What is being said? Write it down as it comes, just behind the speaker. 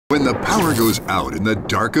When the power goes out in the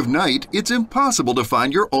dark of night, it's impossible to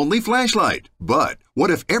find your only flashlight. But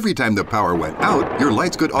what if every time the power went out, your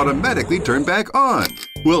lights could automatically turn back on?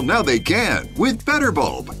 Well, now they can with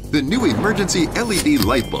BetterBulb, the new emergency LED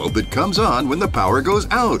light bulb that comes on when the power goes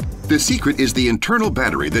out. The secret is the internal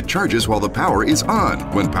battery that charges while the power is on.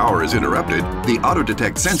 When power is interrupted, the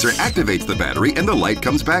auto-detect sensor activates the battery and the light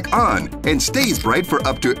comes back on and stays bright for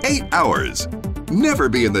up to 8 hours. Never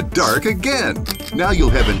be in the dark again! Now you'll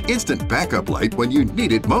have an instant backup light when you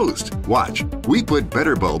need it most. Watch, we put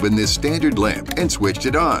BetterBulb in this standard lamp and switched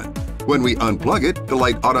it on. When we unplug it, the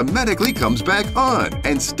light automatically comes back on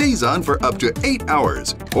and stays on for up to 8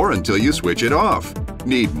 hours, or until you switch it off.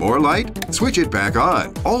 Need more light? Switch it back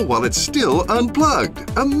on, all while it's still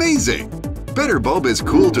unplugged. Amazing! BetterBulb is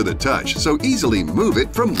cool to the touch, so easily move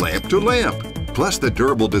it from lamp to lamp. Plus, the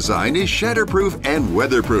durable design is shatterproof and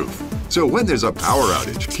weatherproof. So when there's a power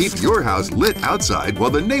outage, keep your house lit outside while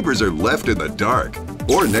the neighbors are left in the dark.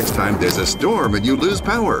 Or next time there's a storm and you lose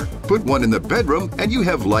power, put one in the bedroom and you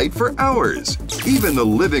have light for hours. Even the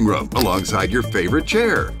living room alongside your favorite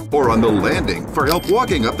chair. Or on the landing for help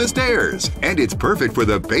walking up the stairs. And it's perfect for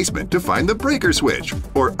the basement to find the breaker switch.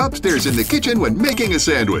 Or upstairs in the kitchen when making a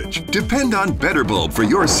sandwich. Depend on BetterBulb for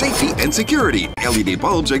your safety and security. LED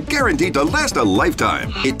bulbs are guaranteed to last a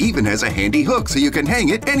lifetime. It even has a handy hook so you can hang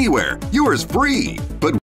it anywhere. Yours free. But